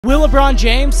Will LeBron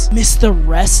James miss the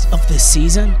rest of the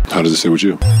season? How does it sit with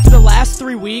you? For the last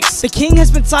 3 weeks, the King has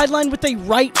been sidelined with a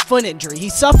right foot injury he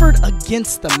suffered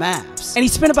against the Mavs. And he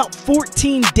spent about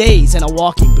 14 days in a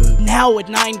walking boot. Now with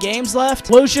 9 games left,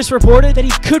 Woj just reported that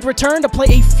he could return to play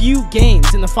a few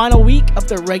games in the final week of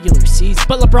the regular season.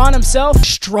 But LeBron himself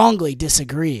strongly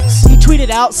disagrees. He tweeted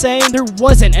out saying, "There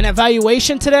wasn't an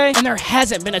evaluation today, and there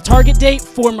hasn't been a target date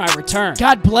for my return.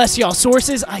 God bless y'all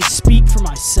sources, I speak for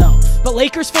myself." But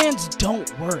Lakers fans,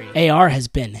 don't worry. AR has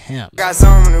been him. Got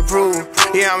something to prove.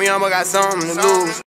 Yeah, I'm young, but got something to lose.